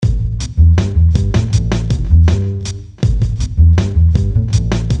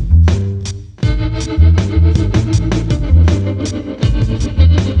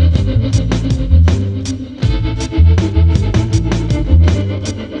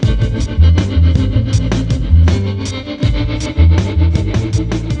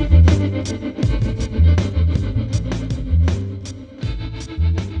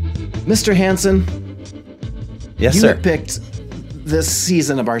Mr. Hansen, Yes, you sir. have picked this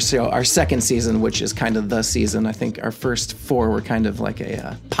season of our show, our second season, which is kind of the season. I think our first 4 were kind of like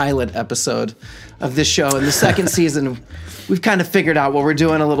a pilot episode of this show. And the second season, we've kind of figured out what we're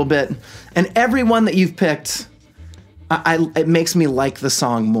doing a little bit. And every one that you've picked, it makes me like the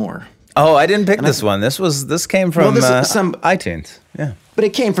song more. Oh, I didn't pick this one. This came from iTunes. Yeah. But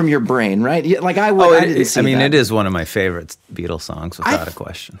it came from your brain, right? Like I didn't see that. It is one of my favorite Beatles songs, without a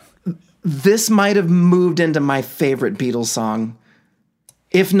question. This might have moved into my favorite Beatles song,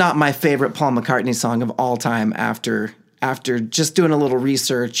 if not my favorite Paul McCartney song of all time after just doing a little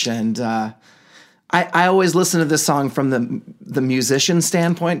research. And I always listen to this song from the musician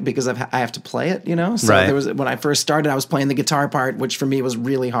standpoint because I have to play it, you know? So right. When I first started, I was playing the guitar part, which for me was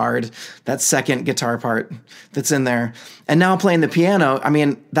really hard. That second guitar part that's in there. And now playing the piano, I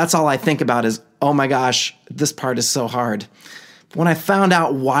mean, that's all I think about is, oh my gosh, this part is so hard. When I found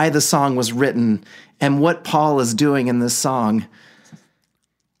out why the song was written and what Paul is doing in this song,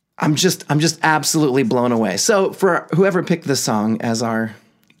 I'm just absolutely blown away. So for whoever picked this song as our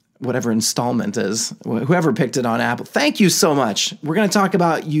whatever installment is, whoever picked it on Apple, thank you so much. We're going to talk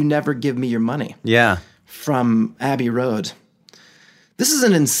about You Never Give Me Your Money. Yeah. From Abbey Road. This is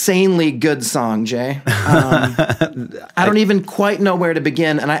an insanely good song, Jay. I don't even quite know where to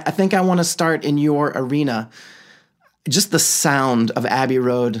begin, and I think I want to start in your arena. Just the sound of Abbey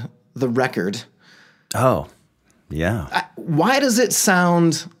Road, the record. Oh, yeah. Why does it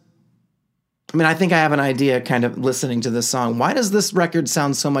sound... I mean, I think I have an idea kind of listening to this song. Why does this record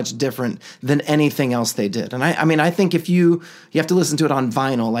sound so much different than anything else they did? And I think if you have to listen to it on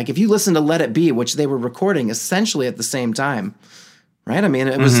vinyl, like if you listen to Let It Be, which they were recording essentially at the same time, right? I mean,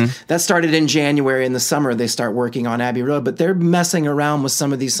 it was that started in January. In the summer, they start working on Abbey Road, but they're messing around with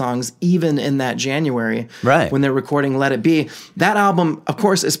some of these songs even in that January, right? When they're recording Let It Be. That album, of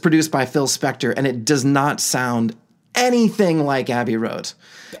course, is produced by Phil Spector, and it does not sound anything like Abbey Road.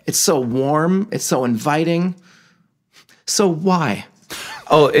 It's so warm. It's so inviting. So why?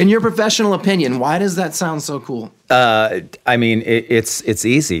 Oh, in your professional opinion, why does that sound so cool? I mean, it's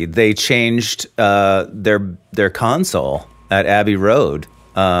easy. They changed their console at Abbey Road.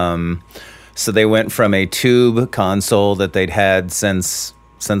 So they went from a tube console that they'd had since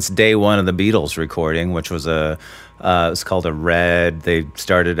day one of the Beatles recording, which was it's called a Red. They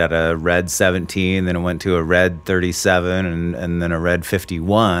started at a Red 17, then it went to a Red 37, and then a Red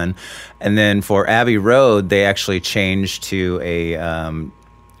 51. And then for Abbey Road, they actually changed to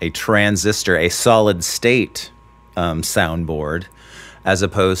a transistor, a solid state soundboard, as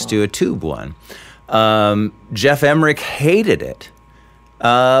opposed to a tube one. Jeff Emmerich hated it.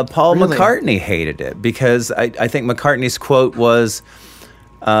 Paul Really? McCartney hated it because I think McCartney's quote was...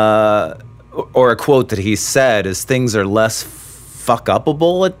 or a quote that he said is things are less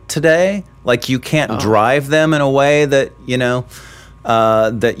fuck-upable today. Like you can't drive them in a way that,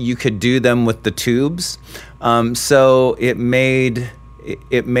 that you could do them with the tubes. So it made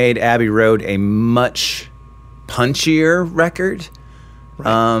Abbey Road a much punchier record.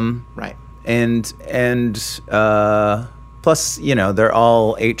 Right. Right. And plus, they're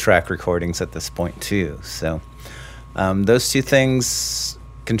all 8-track recordings at this point too. So those two things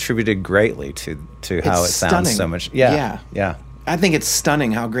contributed greatly to how it sounds so much. Yeah. I think it's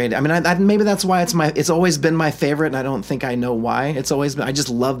stunning how great. I mean, maybe that's why it's always been my favorite, and I don't think I know why. It's always been. I just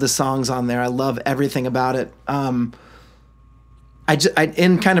love the songs on there. I love everything about it. In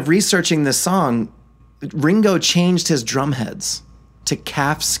kind of researching this song, Ringo changed his drum heads to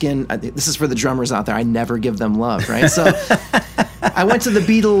calf skin. This is for the drummers out there. I never give them love, right? So I went to the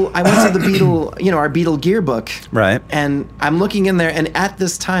Beatle, our Beatle Gearbook. Right. And I'm looking in there, and at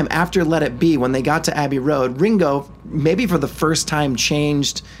this time, after Let It Be, when they got to Abbey Road, Ringo, maybe for the first time,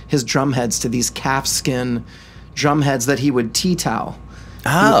 changed his drum heads to these calf skin drum heads that he would tea towel.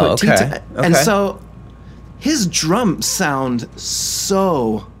 Oh, okay. And so his drums sound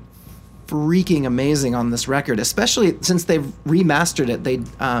so freaking amazing on this record, especially since they've remastered it.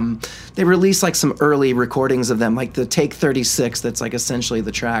 They released like some early recordings of them, like the Take 36, that's like essentially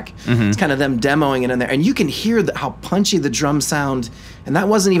the track. It's kind of them demoing it in there, and you can hear how punchy the drums sound. And that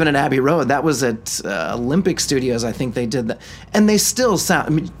wasn't even at Abbey Road, that was at Olympic Studios, I think they did that, and they still sound,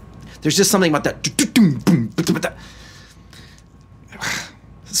 I mean, there's just something about that.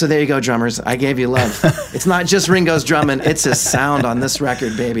 So there you go, drummers. I gave you love. It's not just Ringo's drumming, it's his sound on this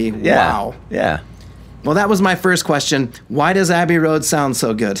record, baby. Yeah. Wow. Yeah. Well, that was my first question. Why does Abbey Road sound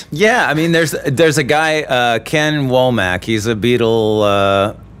so good? Yeah, I mean, there's a guy, Ken Womack. He's a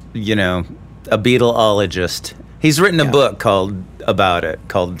Beatleologist. He's written a book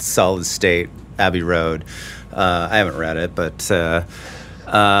called Solid State Abbey Road. I haven't read it, but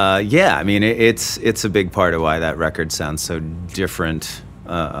Yeah, I mean, it's a big part of why that record sounds so different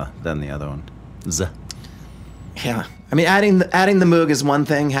than the other one. Yeah. I mean, adding the Moog is one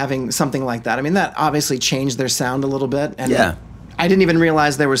thing, having something like that. I mean, that obviously changed their sound a little bit. And yeah. I didn't even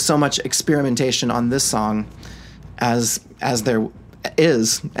realize there was so much experimentation on this song as there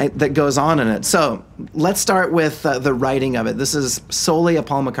is that goes on in it. So let's start with the writing of it. This is solely a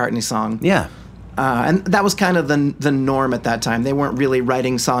Paul McCartney song. Yeah. And that was kind of the norm at that time. They weren't really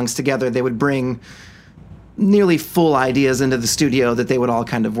writing songs together. They would bring nearly full ideas into the studio that they would all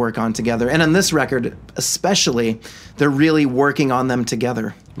kind of work on together. And on this record, especially, they're really working on them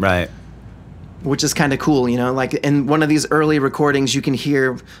together. Right. Which is kind of cool, you know? Like, in one of these early recordings, you can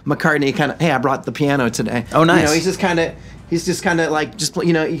hear McCartney kind of, hey, I brought the piano today. Oh, nice. You know, he's just kind of like, just,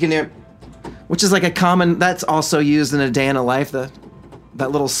 you know, you can hear, which is like a common, that's also used in A Day in a Life, that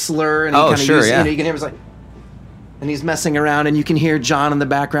little slur. And he kind of sure, yeah. You know, you can hear it's like, and he's messing around, and you can hear John in the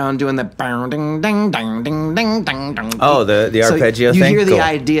background doing the ding ding ding ding ding ding ding. Oh, the arpeggio you thing? You hear cool. the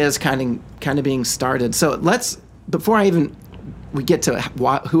ideas kind of being started. So before we get to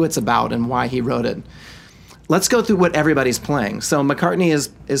who it's about and why he wrote it, let's go through what everybody's playing. So McCartney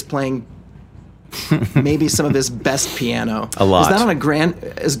is playing maybe some of his best piano. A lot. Is that on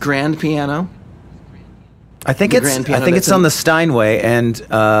grand piano? I think it's on the Steinway, and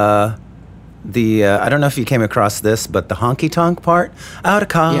I don't know if you came across this, but the honky tonk part out of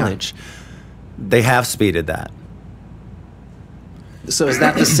college, they have speeded that. So is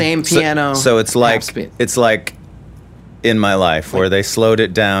that the same piano? So it's like In My Life, where they slowed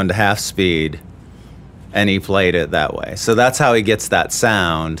it down to half speed, and he played it that way. So that's how he gets that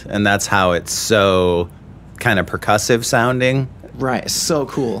sound, and that's how it's so kind of percussive sounding. Right, so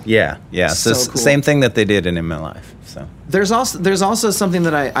cool. Yeah. So cool. Same thing that they did in My Life. So there's also something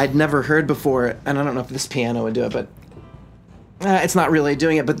that I'd never heard before, and I don't know if this piano would do it, but it's not really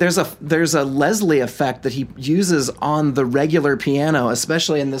doing it. But there's a Leslie effect that he uses on the regular piano,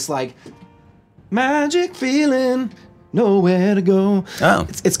 especially in this like magic feeling, nowhere to go. Oh,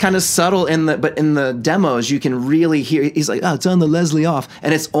 it's kind of subtle but in the demos you can really hear. He's like, oh, turn the Leslie off,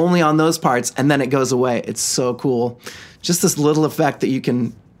 and it's only on those parts, and then it goes away. It's so cool. Just this little effect that you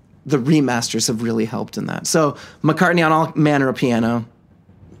can. The remasters have really helped in that. So McCartney on all manner of piano.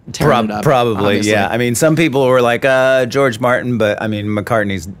 Tearing it up, probably, obviously. yeah. I mean, some people were like George Martin, but I mean,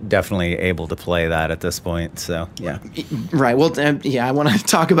 McCartney's definitely able to play that at this point. So yeah, right. Well, yeah, I want to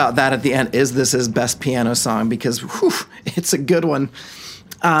talk about that at the end. Is this his best piano song? Because it's a good one.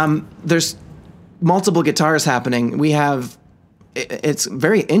 There's multiple guitars happening. It's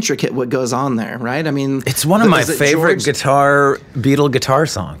very intricate what goes on there, right? I mean, it's one of my favorite Beatle guitar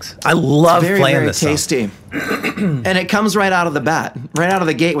songs. I love playing this song. Very tasty. And it comes right out of the bat, right out of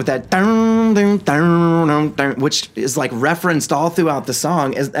the gate with that dun, dun, dun, dun, dun, which is like referenced all throughout the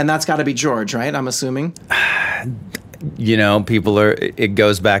song, and that's got to be George, right? I'm assuming. You know, it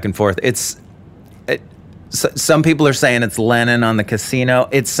goes back and forth. Some people are saying it's Lennon on the Casino.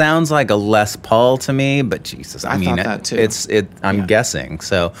 It sounds like a Les Paul to me, but Jesus, I mean, thought that too. I'm guessing.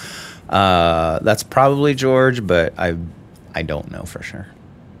 So that's probably George, but I don't know for sure.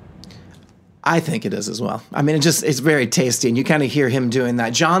 I think it is as well. I mean, it's very tasty, and you kind of hear him doing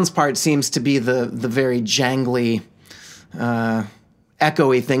that. John's part seems to be the very jangly,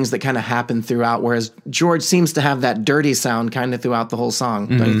 echoey things that kind of happen throughout, whereas George seems to have that dirty sound kind of throughout the whole song.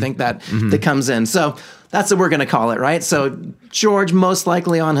 Mm-hmm. Don't you think that comes in? So that's what we're going to call it, right? So George most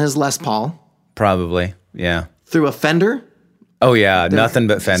likely on his Les Paul. Probably, yeah. Through a Fender. Oh, yeah, nothing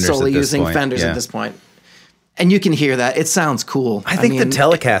but Fenders at this point. Solely using Fenders at this point. And you can hear that. It sounds cool. I think the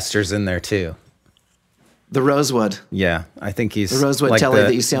Telecaster's in there, too. The Rosewood. Yeah, I think he's... The Rosewood Tele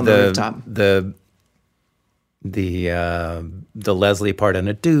that you see on the rooftop. The Leslie part in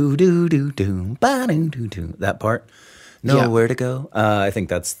a do-do-do-do, ba-do-do-do, that part. Nowhere to go. I think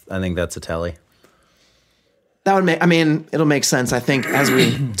that's a Tele. That would make... I mean, it'll make sense, I think, as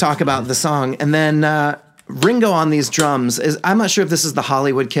we talk about the song. And then... Ringo on these drums I'm not sure if this is the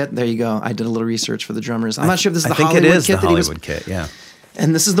Hollywood kit. There you go. I did a little research for the drummers. I'm not sure if this is the Hollywood kit. I think it is the Hollywood kit, yeah.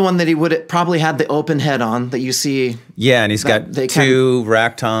 And this is the one that he would probably had the open head on that you see. Yeah, and he's got two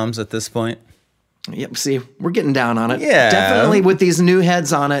rack toms at this point. Yep, see, we're getting down on it. Yeah. Definitely with these new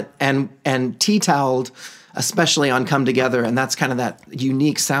heads on it and tea-toweled, especially on Come Together, and that's kind of that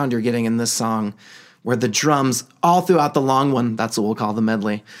unique sound you're getting in this song where the drums all throughout the long one, that's what we'll call the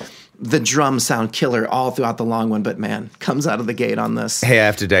medley, the drums sound killer all throughout the long one, but man, comes out of the gate on this. Hey, I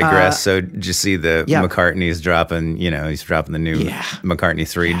have to digress. So did you see McCartney's dropping, he's dropping the new McCartney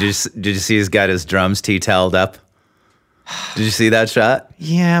 3. Did you see he's got his drums tea-toweled up? Did you see that shot?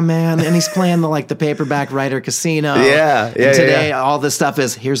 Yeah, man. And he's playing the paperback Writer Casino. Yeah. And today, all this stuff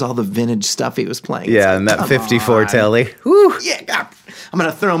here's all the vintage stuff he was playing. Yeah, and that 54 telly. Woo. Yeah, God. I'm going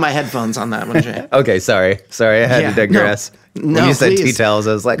to throw my headphones on that one, Jay. Okay, sorry. I had to digress. No, when you said please. tea towels,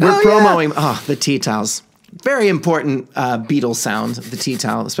 I was like, we're promoting the tea towels. Very important Beatles sound, the tea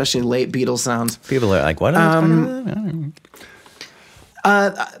towel, especially late Beatles sound. People are like, what?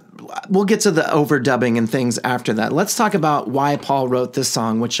 We'll get to the overdubbing and things after that. Let's talk about why Paul wrote this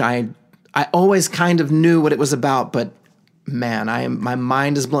song, which I always kind of knew what it was about, but man, my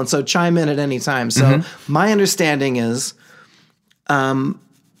mind is blown. So chime in at any time. So my understanding is,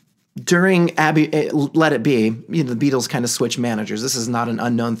 during Let It Be, the Beatles kind of switched managers. This is not an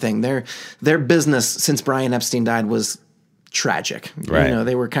unknown thing. Their business since Brian Epstein died was tragic. Right.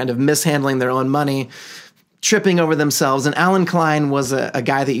 They were kind of mishandling their own money, tripping over themselves. And Alan Klein was a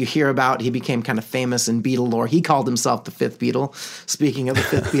guy that you hear about. He became kind of famous in Beatle lore. He called himself the fifth Beatle. Speaking of the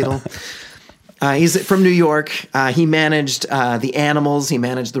fifth Beatle. He's from New York. He managed the Animals. He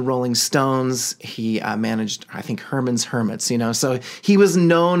managed the Rolling Stones. He managed, I think, Herman's Hermits, So he was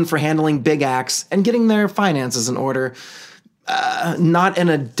known for handling big acts and getting their finances in order, not in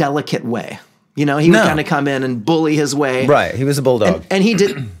a delicate way. He would kind of come in and bully his way. Right. He was a bulldog. And he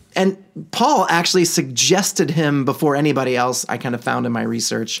did. And Paul actually suggested him before anybody else. I kind of found in my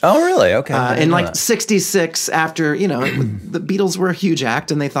research. Oh, really? Okay. In 66, after, the Beatles were a huge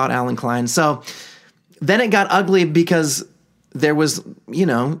act and they thought Alan Klein. So then it got ugly because there was,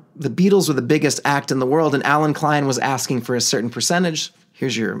 the Beatles were the biggest act in the world and Alan Klein was asking for a certain percentage.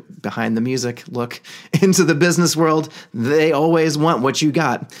 Here's your behind the music look into the business world. They always want what you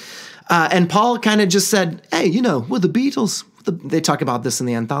got. And Paul kind of just said, hey, we're the Beatles. They talk about this in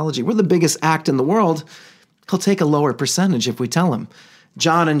the anthology. We're the biggest act in the world. He'll take a lower percentage if we tell him.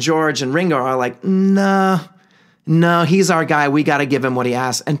 John and George and Ringo are like, no, he's our guy. We got to give him what he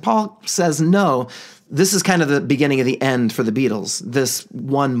asks. And Paul says, no, this is kind of the beginning of the end for the Beatles, this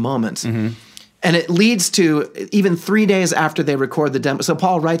one moment. Mm-hmm. And it leads to even 3 days after they record the demo. So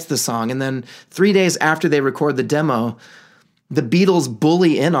Paul writes the song, and then 3 days after they record the demo, the Beatles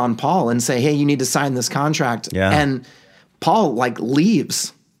bully in on Paul and say, hey, you need to sign this contract. Yeah. And Paul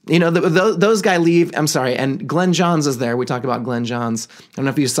leaves. Those guys leave. I'm sorry. And Glenn Johns is there. We talk about Glenn Johns. I don't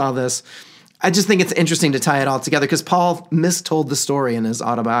know if you saw this. I just think it's interesting to tie it all together because Paul mistold the story in his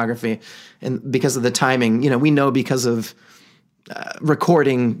autobiography, and because of the timing. We know because of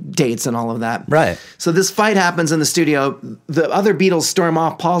recording dates and all of that. Right. So this fight happens in the studio. The other Beatles storm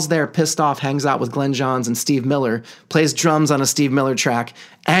off. Paul's there, pissed off, hangs out with Glenn Johns and Steve Miller, plays drums on a Steve Miller track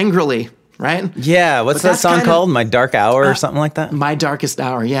angrily. Right? Yeah. What's that song called? My Dark Hour or something like that? My Darkest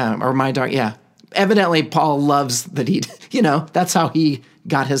Hour. Yeah. Or yeah. Evidently, Paul loves that that's how he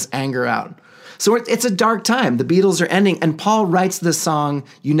got his anger out. So it's a dark time. The Beatles are ending. And Paul writes this song,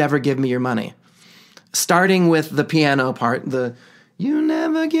 You Never Give Me Your Money. Starting with the piano part, the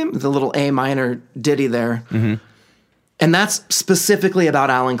little A minor ditty there. Mm-hmm. And that's specifically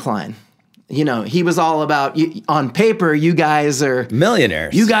about Alan Klein. He was all about, on paper, you guys are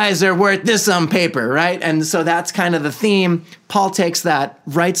millionaires. You guys are worth this on paper, right? And so that's kind of the theme. Paul takes that,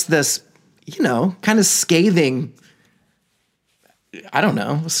 writes this, kind of scathing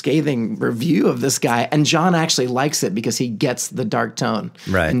review of this guy. And John actually likes it because he gets the dark tone.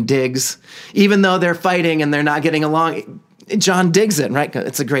 Right. And digs. Even though they're fighting and they're not getting along, John digs it, right?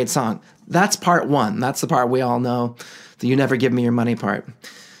 It's a great song. That's part one. That's the part we all know, the You Never Give Me Your Money part.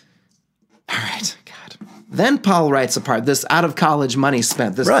 All right, God. Then Paul writes a part, this out of college money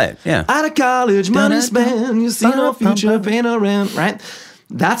spent. This right, yeah. Out of college money spent, you see no future, pay no rent, right?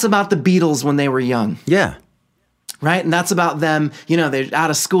 That's about the Beatles when they were young. Yeah. Right? And that's about them, they're out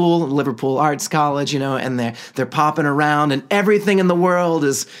of school, Liverpool Arts College, and they're popping around and everything in the world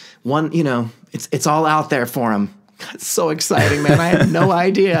is one, it's all out there for them. It's so exciting, man. I had no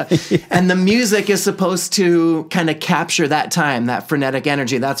idea. Yeah. And the music is supposed to kind of capture that time, that frenetic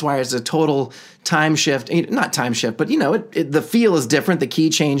energy. That's why it's a total time shift. Not time shift, but, the feel is different. The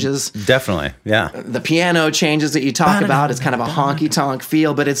key changes. Definitely, yeah. The piano changes that you talk about. It's kind of a honky-tonk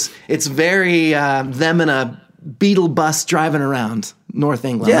feel, but it's very them in a Beatle bus driving around North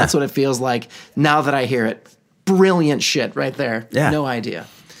England. Yeah. That's what it feels like now that I hear it. Brilliant shit right there. Yeah. No idea.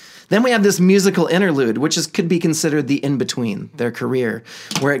 Then we have this musical interlude, which could be considered the in-between, their career,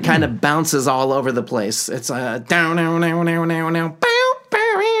 where it kind of bounces all over the place. It's a down, down, down, down, down, down,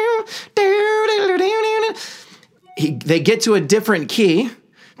 they get to a different key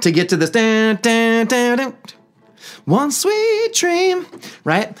to get to this dun, dun, dun, dun, one sweet dream,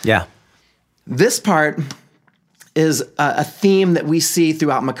 right? Yeah. This part is a theme that we see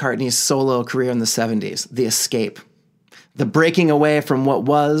throughout McCartney's solo career in the 70s, the escape. the breaking away from what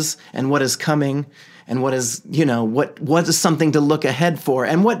was and what is coming, and what is, what is something to look ahead for,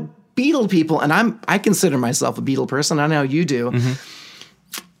 and what Beatle people, and I consider myself a Beatle person, I know you do,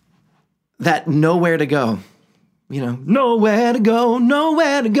 that nowhere to go, nowhere to go,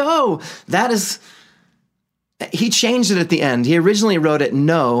 nowhere to go. That is, he changed it at the end. He originally wrote it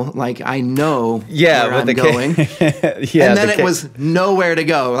like I know where I'm going. And then it was nowhere to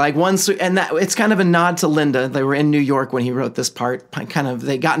go. Like and that it's kind of a nod to Linda. They were in New York when he wrote this part.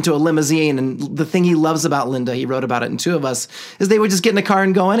 They got into a limousine, and the thing he loves about Linda, he wrote about it in Two of Us, is they would just get in a car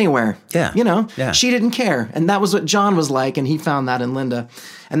and go anywhere. Yeah. Yeah. She didn't care. And that was what John was like, and he found that in Linda.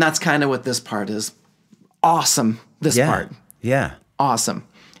 And that's kind of what this part is. Awesome. This part. Yeah. Awesome.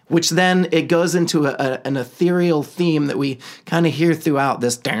 Which then it goes into an ethereal theme that we kind of hear throughout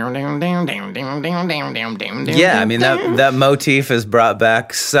this. Yeah, I mean, that motif is brought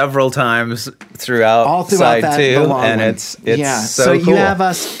back several times throughout, all throughout side two, and it's so cool. You have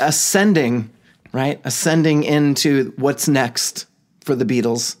us ascending, right? Ascending into what's next for the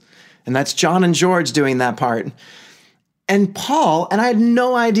Beatles. And that's John and George doing that part. And Paul, and I had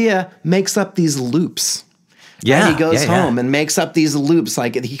no idea, makes up these loops. Yeah, and he goes home and makes up these loops.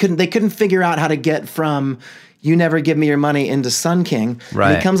 Like they couldn't figure out how to get from "You Never Give Me Your Money" into "Sun King." Right.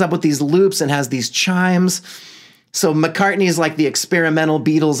 And he comes up with these loops and has these chimes. So McCartney is like the experimental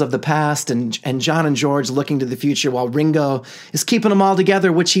Beatles of the past, and John and George looking to the future, while Ringo is keeping them all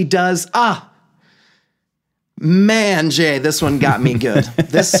together, which he does. Man, Jay, this one got me good.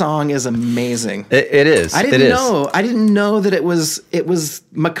 This song is amazing. It is. I didn't know that it was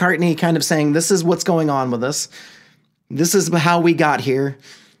McCartney kind of saying, this is what's going on with us. This is how we got here,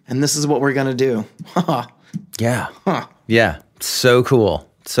 and this is what we're going to do. Yeah. Huh. Yeah. So cool.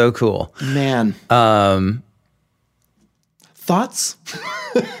 So cool. Man. Thoughts?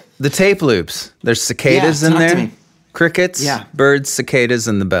 The tape loops. There's cicadas in there. Crickets, birds, cicadas,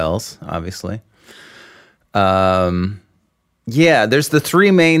 and the bells, obviously. There's the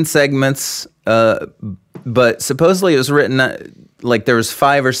three main segments, but supposedly it was written like there was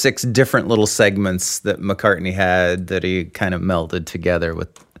 5 or 6 different little segments that McCartney had that he kind of melded together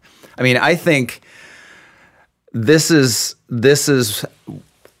with. I mean, I think this is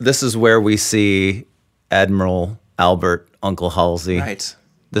where we see Admiral Albert, Uncle Halsey. Right.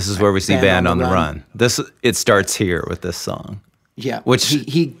 This is where we see Band on the Run. It starts here with this song. Yeah. Which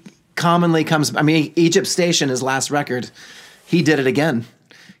he commonly comes, I mean, Egypt Station, his last record, he did it again.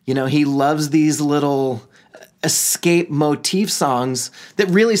 He loves these little escape motif songs that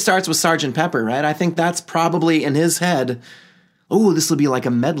really starts with Sgt. Pepper, right? I think that's probably in his head, this will be like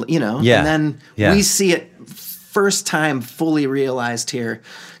a medley, Yeah. And then we see it first time fully realized here,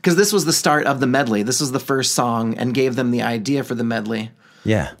 because this was the start of the medley. This was the first song and gave them the idea for the medley.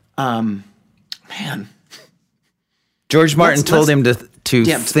 Yeah. Man. George Martin told him to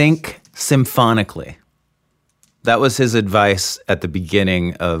think symphonically. That was his advice at the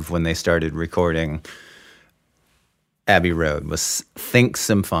beginning of when they started recording Abbey Road, was think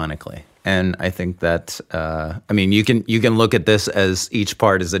symphonically. And I think that, you can look at this as each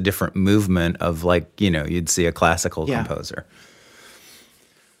part is a different movement of you'd see a classical composer.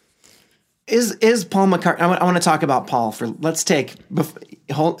 Is Paul McCartney? I want to talk about Paul let's take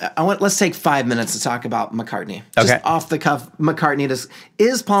 5 minutes to talk about McCartney. Okay. Just off the cuff, McCartney.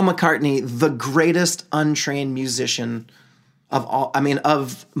 Is Paul McCartney the greatest untrained musician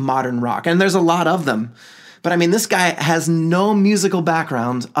of modern rock? And there's a lot of them. But this guy has no musical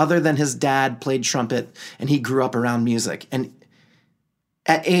background other than his dad played trumpet and he grew up around music. And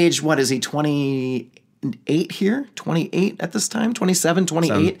at age, what is he, 28 here? 28 at this time? 27,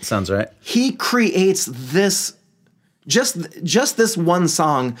 28? Sounds right. He creates this, just this one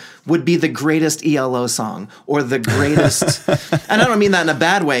song would be the greatest ELO song or the greatest, and I don't mean that in a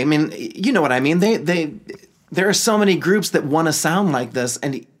bad way. I mean, you know what I mean? There are so many groups that want to sound like this,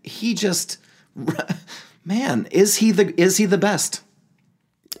 and he just, man, is he the best?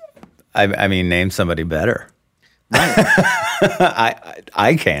 I mean, name somebody better. Right.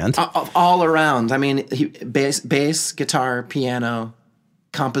 I can't. All around. I mean, bass, guitar, piano,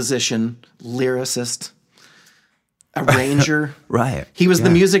 composition, lyricist, arranger. Right. He was the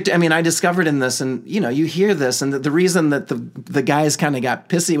music. I discovered in this, and you hear this, and the reason that the guys kind of got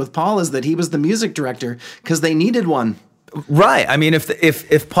pissy with Paul is that he was the music director because they needed one. Right. I mean,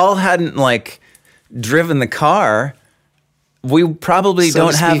 if Paul hadn't driven the car, we probably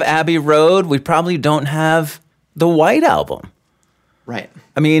don't have Abbey Road. We probably don't have the White Album. Right.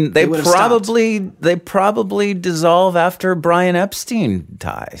 I mean, they probably dissolve after Brian Epstein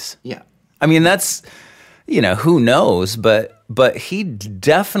dies. Yeah. I mean, that's, who knows, but he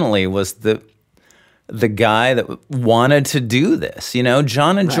definitely was the guy that wanted to do this. You know,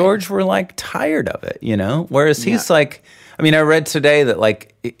 John and George were like tired of it, you know, whereas he's like, I mean, I read today that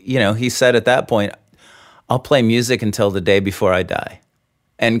like, you know, he said at that point, I'll play music until the day before I die.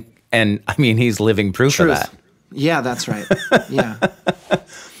 And I mean, he's living proof of that. Yeah, that's right. Yeah.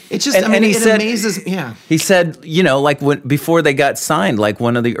 It's just, And he said, amazes. Yeah. He said, you know, like before they got signed, like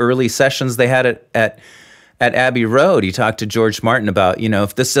one of the early sessions they had at Abbey Road, he talked to George Martin about, you know,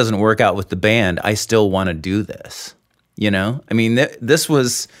 if this doesn't work out with the band, I still want to do this. You know, I mean, this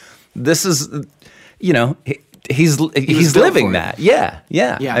is, you know, he's living that. Yeah.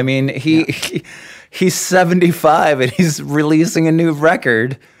 I mean, he's 75 and he's releasing a new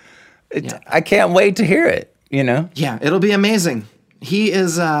record. I can't wait to hear it. You know. Yeah, it'll be amazing. He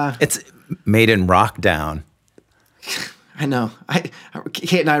is. It's made in Rockdown. I know.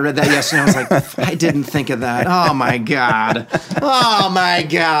 Kate and I read that yesterday. I was like, I didn't think of that. Oh my god. Oh my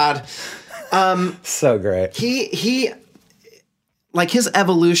god. So great. He like his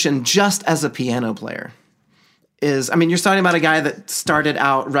evolution just as a piano player is. I mean, you're talking about a guy that started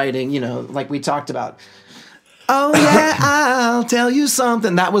out writing. You know, like we talked about. Oh yeah, I'll tell you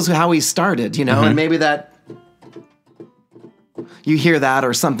something. That was how he started. You know, and maybe that. You hear that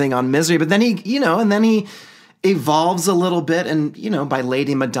or something on Misery, but then he evolves a little bit, and you know, by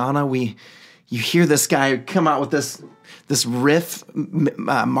Lady Madonna, you hear this guy come out with this riff,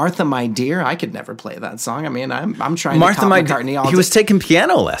 Martha My Dear. I could never play that song. I mean, I'm trying Martha to top My McCartney. He was taking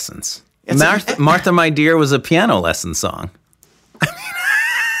piano lessons. Martha My Dear was a piano lesson song.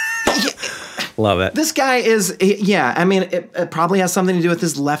 Love it. This guy is, yeah. I mean, it probably has something to do with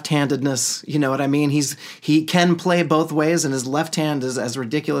his left-handedness. You know what I mean? He can play both ways, and his left hand is as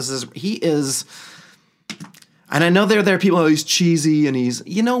ridiculous as he is. And I know there are people, he's cheesy, and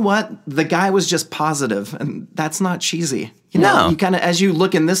you know what? The guy was just positive, and that's not cheesy. You know, you kind of, as you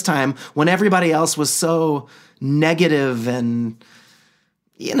look in this time when everybody else was so negative, and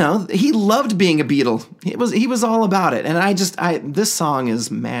you know, he loved being a Beatle. He was all about it. And this song is,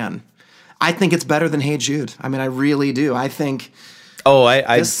 man. I think it's better than Hey Jude. I mean, I really do. I think. Oh,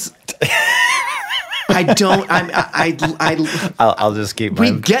 I'll just keep.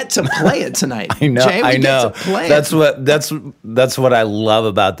 We get to play it tonight. I know. Jay, I know. Get to play that's what I love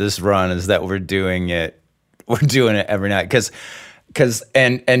about this run is that we're doing it. We're doing it every night because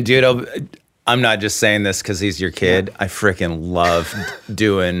dude, I'm not just saying this because he's your kid. Yeah. I freaking love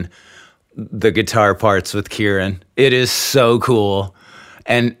doing the guitar parts with Kieran. It is so cool.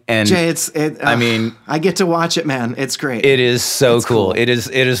 And Jay, I mean, I get to watch it, man. It's great. It is so cool. It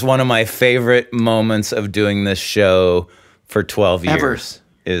is one of my favorite moments of doing this show for 12 years.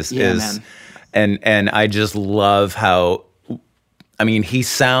 Man. And I just love how, I mean, he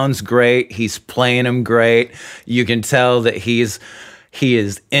sounds great. He's playing them great. You can tell that he is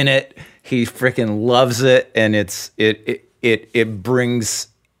in it. He freaking loves it, and it brings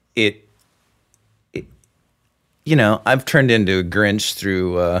it. You know, I've turned into a Grinch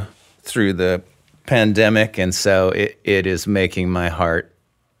through the pandemic, and so it is making my heart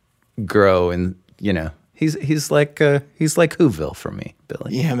grow. And you know, he's like Whoville for me,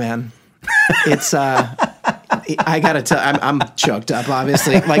 Billy. Yeah, man. It's I gotta tell, I'm choked up.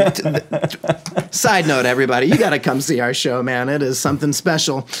 Obviously, like. Side note, everybody, you gotta come see our show, man. It is something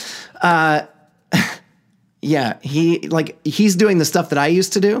special. Yeah, he's doing the stuff that I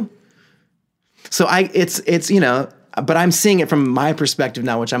used to do. So it's you know, but I'm seeing it from my perspective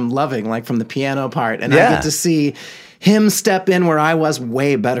now, which I'm loving, like from the piano part, and I get to see him step in where I was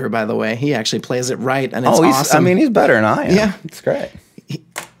way better. By the way, he actually plays it right, and it's awesome. I mean, he's better than I am. Yeah, it's great.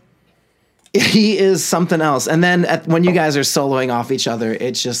 He is something else. And then when you guys are soloing off each other,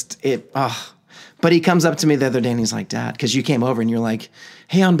 it's just But he comes up to me the other day and he's like, Dad, because you came over and you're like,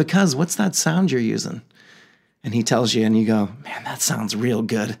 hey, on Because, what's that sound you're using? And he tells you, and you go, man, that sounds real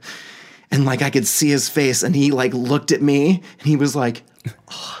good. And like I could see his face, and he like looked at me, and he was like,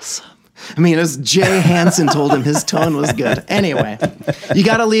 awesome. I mean, it was Jay Hansen told him his tone was good. Anyway, you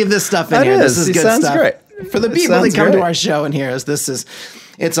got to leave this stuff in here. This is good stuff. Sounds great. For the people that come to our show and hear us,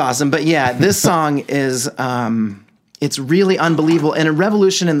 it's awesome. But yeah, this song is, it's really unbelievable, and a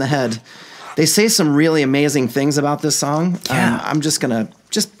revolution in the head. They say some really amazing things about this song. Yeah. I'm just going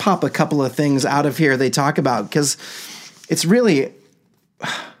to pop a couple of things out of here they talk about, because it's really...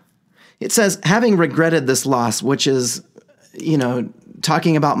 It says, having regretted this loss, which is, you know,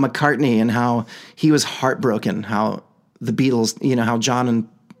 talking about McCartney and how he was heartbroken, how the Beatles, you know, how John and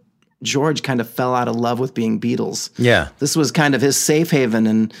George kind of fell out of love with being Beatles. Yeah. This was kind of his safe haven.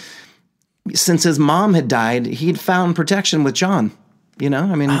 And since his mom had died, he'd found protection with John. You know,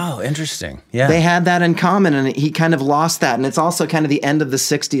 I mean, Oh, interesting. Yeah. they had that in common, and he kind of lost that. And it's also kind of the end of the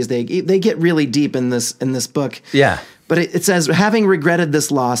 '60s. They get really deep in this book. Yeah. But it says, having regretted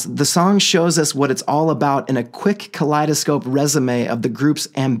this loss, the song shows us what it's all about in a quick kaleidoscope resume of the group's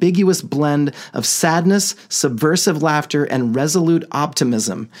ambiguous blend of sadness, subversive laughter, and resolute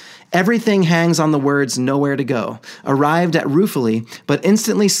optimism. Everything hangs on the words "nowhere to go," arrived at ruefully, but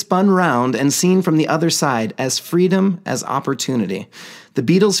instantly spun round and seen from the other side as freedom, as opportunity. The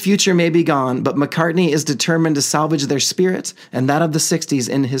Beatles' future may be gone, but McCartney is determined to salvage their spirit and that of the 60s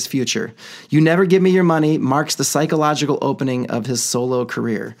in his future. You Never Give Me Your Money marks the psychological opening of his solo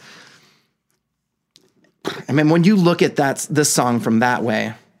career. I mean, when you look at this song from that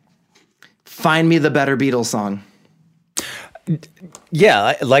way, find me the better Beatles song.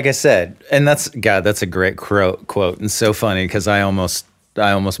 Yeah, like I said, and that's a great quote, and so funny because I almost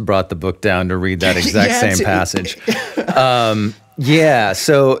brought the book down to read that exact same passage. Yeah,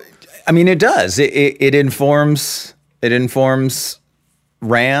 so I mean, it does. It informs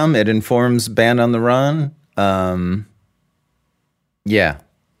Ram. It informs Band on the Run. Yeah.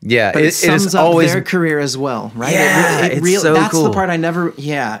 But it sums up their career as well, right? Yeah, it's so that's cool. the part I never.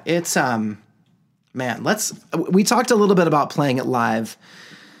 Yeah, it's man. We talked a little bit about playing it live,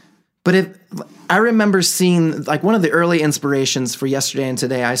 but I remember seeing, like, one of the early inspirations for Yesterday and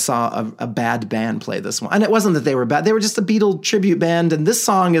Today, I saw a bad band play this one. And it wasn't that they were bad. They were just a Beatle tribute band. And this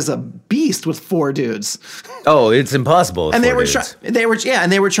song is a beast with 4 dudes. Oh, it's impossible with and four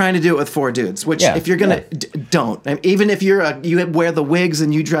they were trying to do it with 4 dudes, which if you're going to, don't. I mean, even if you wear the wigs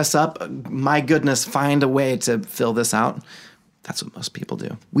and you dress up, my goodness, find a way to fill this out. That's what most people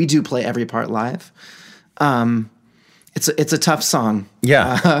do. We do play every part live. It's a tough song.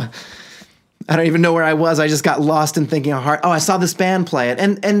 Yeah. I don't even know where I was. I just got lost in thinking how hard. Oh, I saw this band play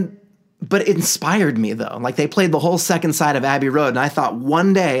it, but it inspired me though. Like, they played the whole second side of Abbey Road, and I thought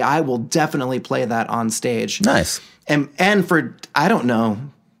one day I will definitely play that on stage. Nice. And for, I don't know,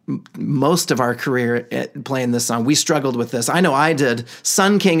 most of our career playing this song, we struggled with this. I know I did.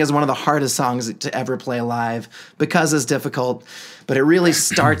 Sun King is one of the hardest songs to ever play live because it's difficult, but it really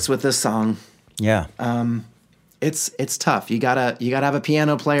starts with this song. Yeah. It's tough. You gotta have a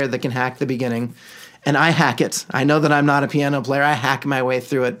piano player that can hack the beginning, and I hack it. I know that I'm not a piano player. I hack my way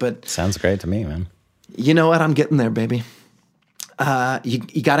through it, but sounds great to me, man. You know what? I'm getting there, baby.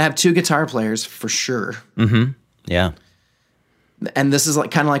 You gotta have 2 guitar players for sure. Mm-hmm. Yeah. And this is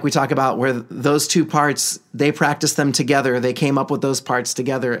kind of like we talk about, where those 2 parts, they practice them together. They came up with those parts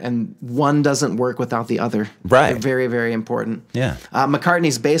together, and one doesn't work without the other. Right. They're very, very important. Yeah.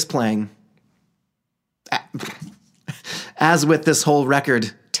 McCartney's bass playing, as with this whole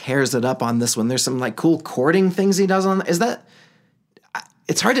record, tears it up on this one. There's some like cool chording things he does on. Is that?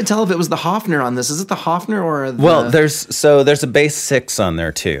 It's hard to tell if it was the Hofner on this. Is it the Hofner or the? Well, there's a bass 6 on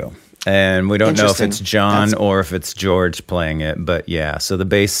there too, and we don't know if it's John or if it's George playing it. But yeah, so the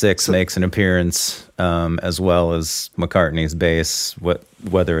bass 6 makes an appearance, as well as McCartney's bass.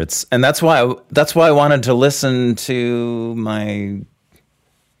 Whether it's, and that's why I wanted to listen to my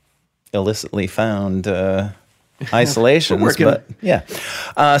illicitly found isolations, but yeah.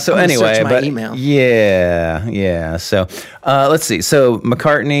 So anyway, but email. Yeah. So let's see. So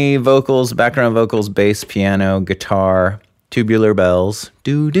McCartney vocals, background vocals, bass, piano, guitar, tubular bells,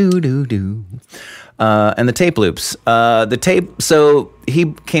 do do do do, and the tape loops. The tape. So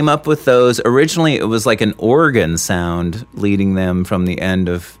he came up with those. Originally, it was like an organ sound leading them from the end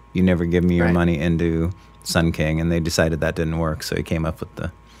of "You Never Give Me Your Money" into "Sun King," and they decided that didn't work, so he came up with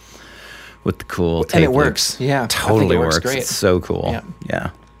the cool tape. And it works. Yeah. Totally works. Great. It's so cool.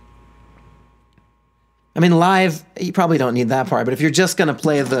 Yeah. I mean, live, you probably don't need that part, but if you're just going to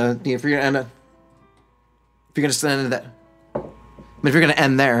play if you're going to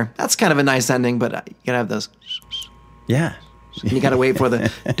end there, that's kind of a nice ending, but you got to have those. Yeah. And you got to wait for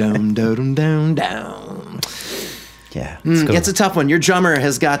the down, down, down, down. Yeah. Cool. It's a tough one. Your drummer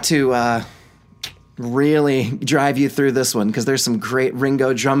has got to really drive you through this one, because there's some great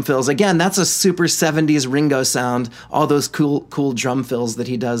Ringo drum fills. Again, that's a super 70s Ringo sound. All those cool drum fills that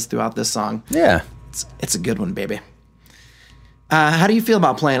he does throughout this song. Yeah. It's a good one, baby. How do you feel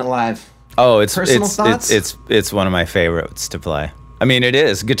about playing it live? Oh, it's one of my favorites to play. I mean, it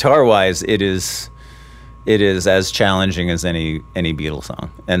is guitar-wise. It is as challenging as any Beatles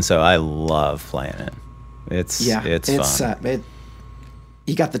song, and so I love playing it. It's fun.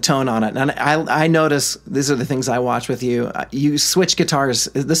 You got the tone on it, and I notice these are the things I watch with you. You switch guitars.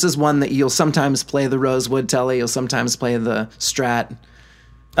 This is one that you'll sometimes play the Rosewood Telly, you'll sometimes play the Strat.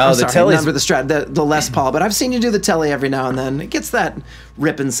 Oh, the Telly's... Remember the Strat, the Les Paul, but I've seen you do the Telly every now and then. It gets that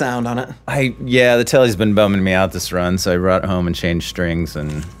ripping sound on it. Yeah, the Telly's been bumming me out this run, so I brought it home and changed strings,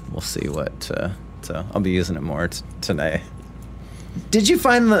 and we'll see what. So I'll be using it more today. Did you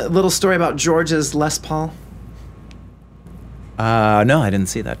find the little story about George's Les Paul? No, I didn't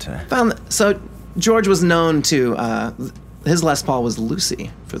see that today. So George was known to his Les Paul was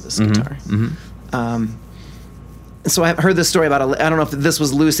Lucy for this guitar. Mm-hmm. So I heard this story about I don't know if this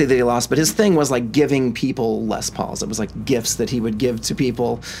was Lucy that he lost, but his thing was like giving people Les Pauls. It was like gifts that he would give to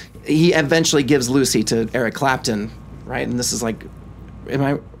people. He eventually gives Lucy to Eric Clapton, right? And this is like,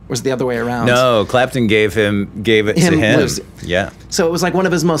 was it the other way around? No, Clapton gave it to him. Lucy. Yeah. So it was like one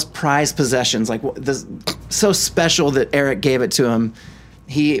of his most prized possessions, like this, so special that Eric gave it to him.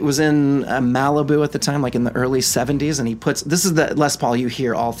 He was in Malibu at the time, like in the early 70s, and this is the Les Paul you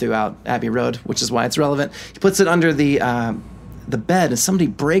hear all throughout Abbey Road, which is why it's relevant. He puts it under the bed, and somebody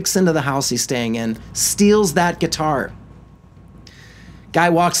breaks into the house he's staying in, steals that guitar. Guy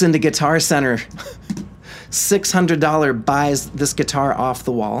walks into Guitar Center, $600 buys this guitar off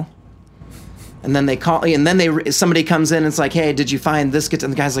the wall. And then somebody comes in and it's like, hey, did you find this guitar?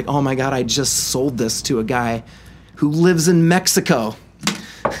 And the guy's like, oh my God, I just sold this to a guy who lives in Mexico.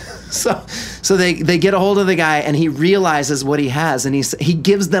 So they get a hold of the guy, and he realizes what he has, and he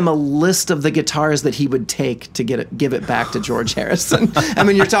gives them a list of the guitars that he would take to give it back to George Harrison. I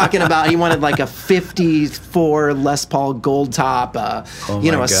mean, you're talking about he wanted like a 54 Les Paul Gold Top,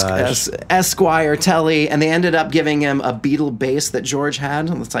 Esquire Telly, and they ended up giving him a Beatle bass that George had.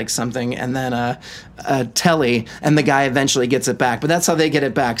 It's like something, and then a Telly, and the guy eventually gets it back. But that's how they get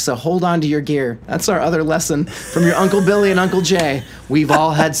it back. So hold on to your gear. That's our other lesson from your Uncle Billy and Uncle Jay. We've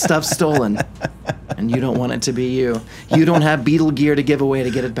all had stuff stolen, and you don't want it to be you. You don't have Beatle gear to give away to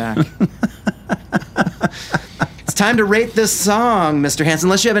get it back. It's time to rate this song, Mr. Hansen,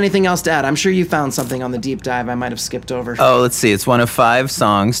 unless you have anything else to add. I'm sure you found something on the deep dive I might have skipped over. Oh, let's see. It's one of 5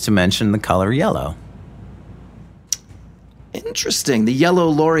 songs to mention the color yellow. Interesting. The yellow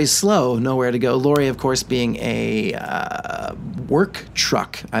Lori Slow, Nowhere to Go. Lori, of course, being a work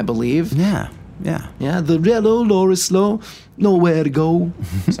truck, I believe. Yeah. Yeah, the yellow Lori Slow, Nowhere to Go.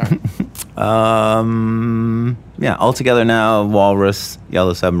 Sorry. All Together Now, Walrus,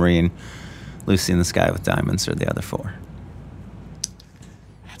 Yellow Submarine, Lucy in the Sky with Diamonds are the other 4.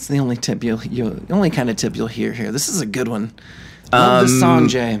 That's the only tip only kind of tip you'll hear here. This is a good one. Love this song,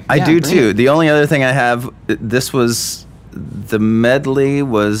 Jay. I do too. The only other thing I have, the medley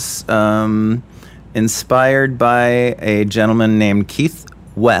was inspired by a gentleman named Keith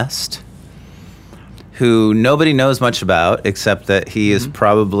West, who nobody knows much about, except that he is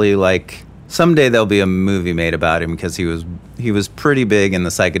probably like, someday there'll be a movie made about him, because he was pretty big in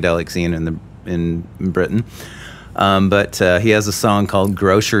the psychedelic scene in Britain. But he has a song called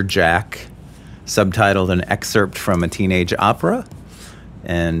Grocer Jack, subtitled An Excerpt from a Teenage Opera.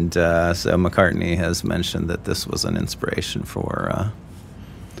 And so McCartney has mentioned that this was an inspiration for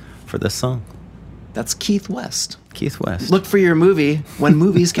this song. That's Keith West. Keith West. Look for your movie when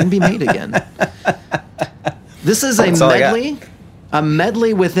movies can be made again. This is a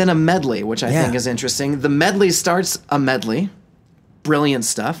medley within a medley, which I think is interesting. The medley starts a medley. Brilliant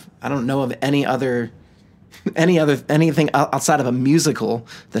stuff. I don't know of anything outside of a musical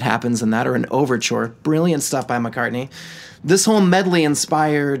that happens in that, or an overture. Brilliant stuff by McCartney. This whole medley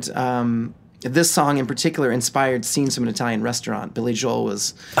inspired, this song in particular inspired scenes from an Italian restaurant. Billy Joel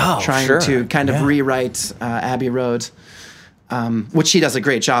was trying to kind of rewrite Abbey Road, which he does a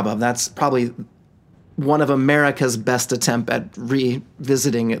great job of. That's probably one of America's best attempt at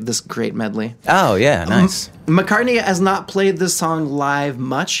revisiting this great medley. Oh, yeah, nice. McCartney has not played this song live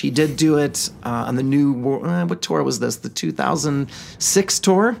much. He did do it on the new, what tour was this? The 2006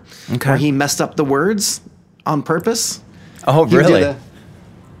 tour, where he messed up the words on purpose. Oh, really?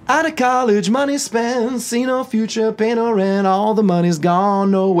 Out of college, money spent, see no future, pay no rent, all the money's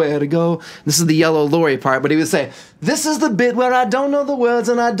gone, nowhere to go. This is the Yellow Lori part, but he would say, this is the bit where I don't know the words,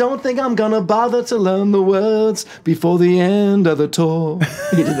 and I don't think I'm gonna bother to learn the words before the end of the tour.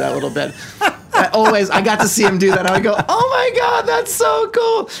 He did that a little bit. I got to see him do that. I would go, oh my God, that's so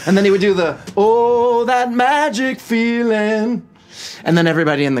cool. And then he would do that magic feeling. And then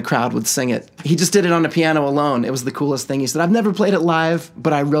everybody in the crowd would sing it. He just did it on the piano alone. It was the coolest thing. He said, I've never played it live,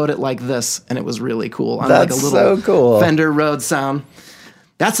 but I wrote it like this, and it was really cool. On That's like a little so cool. Fender Rhodes sound.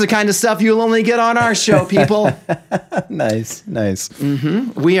 That's the kind of stuff you'll only get on our show, people. Nice.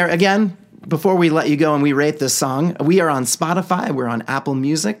 Mm-hmm. We are, again, before we let you go and we rate this song, we are on Spotify. We're on Apple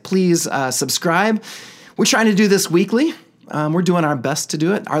Music. Please subscribe. We're trying to do this weekly. We're doing our best to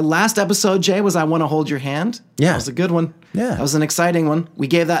do it. Our last episode, Jay, was I Want to Hold Your Hand. Yeah. That was a good one. Yeah. That was an exciting one. We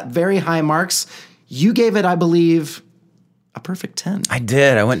gave that very high marks. You gave it, I believe, a perfect 10. I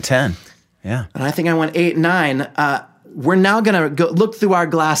did. I went 10. Yeah. And I think I went 8, 9. We're now going to go look through our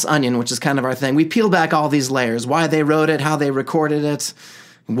glass onion, which is kind of our thing. We peel back all these layers, why they wrote it, how they recorded it,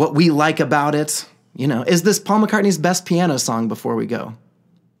 what we like about it. You know, is this Paul McCartney's best piano song before we go?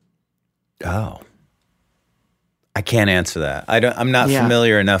 Oh. I can't answer that. I'm not Yeah.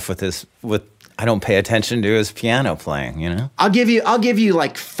 familiar enough with I don't pay attention to his piano playing, you know? I'll give you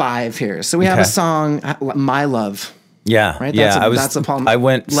like 5 here. So we have a Okay. song, My Love, Yeah. Right? Yeah. That's a Paul. I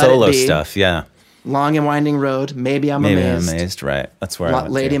went Let It solo Be, stuff. Yeah. Long and Winding Road, Maybe I'm Maybe Amazed. I'm amazed. Right. That's where I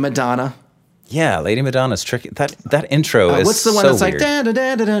went Lady to. Madonna. Yeah. Lady Madonna's tricky. That intro is What's the one so that's like, weird. da, da,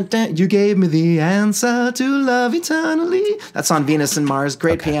 da, da, da, da, you gave me the answer to love eternally. That's on Venus and Mars.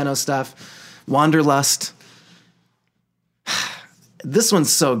 Great piano stuff. Wanderlust. This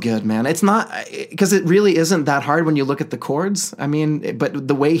one's so good, man. It's not, because it really isn't that hard when you look at the chords. I mean, but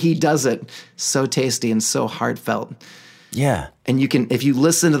the way he does it, so tasty and so heartfelt. Yeah. And you can, if you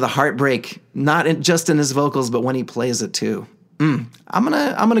listen to the heartbreak, not just in his vocals, but when he plays it too. I'm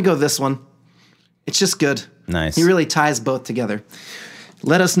gonna go this one. It's just good. Nice. He really ties both together.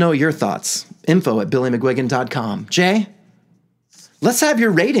 Let us know your thoughts. info@billymcguigan.com. Jay, let's have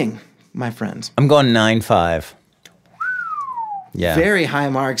your rating, my friend. I'm going 9.5. Yeah. Very high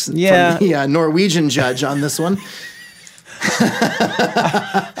marks Yeah. from the Norwegian judge on this one.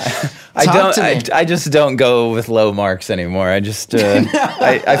 I to me. I just don't go with low marks anymore. I just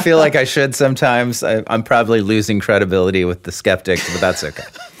I feel like I should sometimes. I'm probably losing credibility with the skeptics, but that's okay.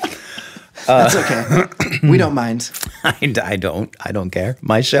 That's okay. We don't mind. I don't care.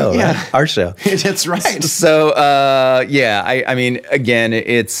 My show, Yeah. right? Our show. That's right. So yeah, I mean, again,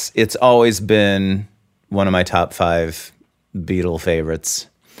 it's always been one of my top 5 Beatle favorites.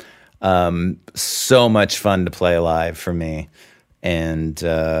 So much fun to play live for me, and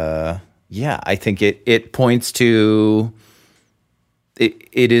yeah, I think it points to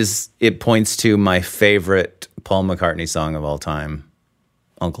it points to my favorite Paul McCartney song of all time,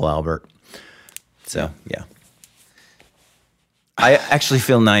 Uncle Albert. So yeah, I actually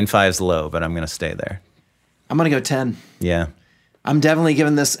feel 9.5's low, but I'm gonna stay there. I'm going to go 10. Yeah. I'm definitely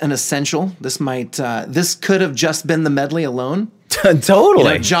giving this an essential. This could have just been the medley alone.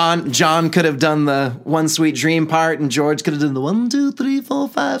 Totally. You know, John could have done the One Sweet Dream part, and George could have done the 1, 2, 3, 4,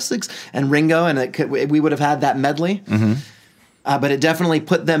 5, 6, and Ringo, and we would have had that medley. Mm-hmm. But it definitely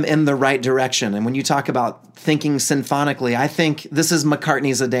put them in the right direction. And when you talk about thinking symphonically, I think this is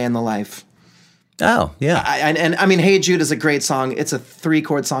McCartney's A Day in the Life. Oh yeah. I mean, Hey Jude is a great song. It's a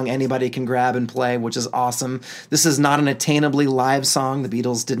 3-chord song anybody can grab and play, which is awesome. This is not an attainably live song. The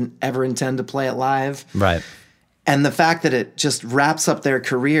Beatles didn't ever intend to play it live. Right. And the fact that it just wraps up their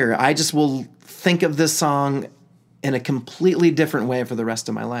career, I just will think of this song in a completely different way for the rest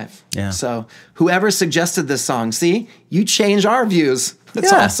of my life. Yeah. So whoever suggested this song, see, you change our views.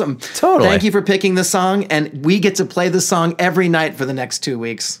 That's Yeah, awesome. totally. Thank you for picking this song. And we get to play this song every night for the next 2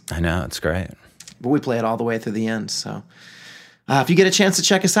 weeks. I know, it's great. But we play it all the way through the end. So if you get a chance to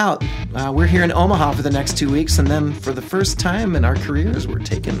check us out, we're here in Omaha for the next 2 weeks. And then for the first time in our careers, we're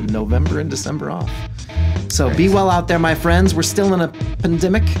taking November and December off. So be well out there, my friends. We're still in a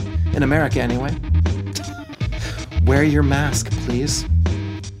pandemic, in America anyway. Wear your mask, please.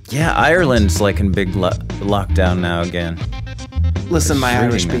 Yeah, Ireland's like in big lockdown now again. Listen, my Shooting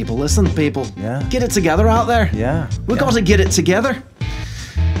Irish it. people. Listen, people. Yeah. Get it together out there. Yeah. We're yeah. going to get it together.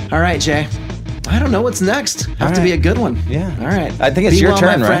 All right, Jay. I don't know what's next. Have to be a good one. Yeah. All right. I think it's Be your well,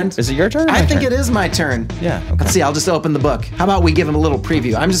 turn, my right? friend. Is it your turn or I my think turn? it is my turn. Yeah, okay. Let's see. I'll just open the book. How about we give him a little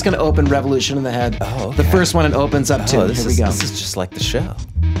preview? I'm just going to open Revolution in the Head. Oh, okay. The first one it opens up to. Oh, this Here is we go. This is just like the show.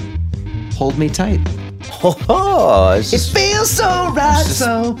 Hold Me Tight. Oh, it's It just feels so right. just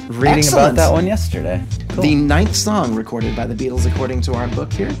So reading excellent. about that one yesterday. Cool. The 9th song recorded by the Beatles according to our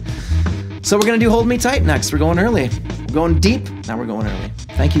book here. So we're going to do Hold Me Tight next. We're going early. We're going deep. Now we're going early.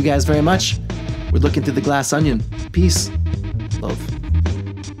 Thank you guys very much. We're looking through the glass onion. Peace. Love.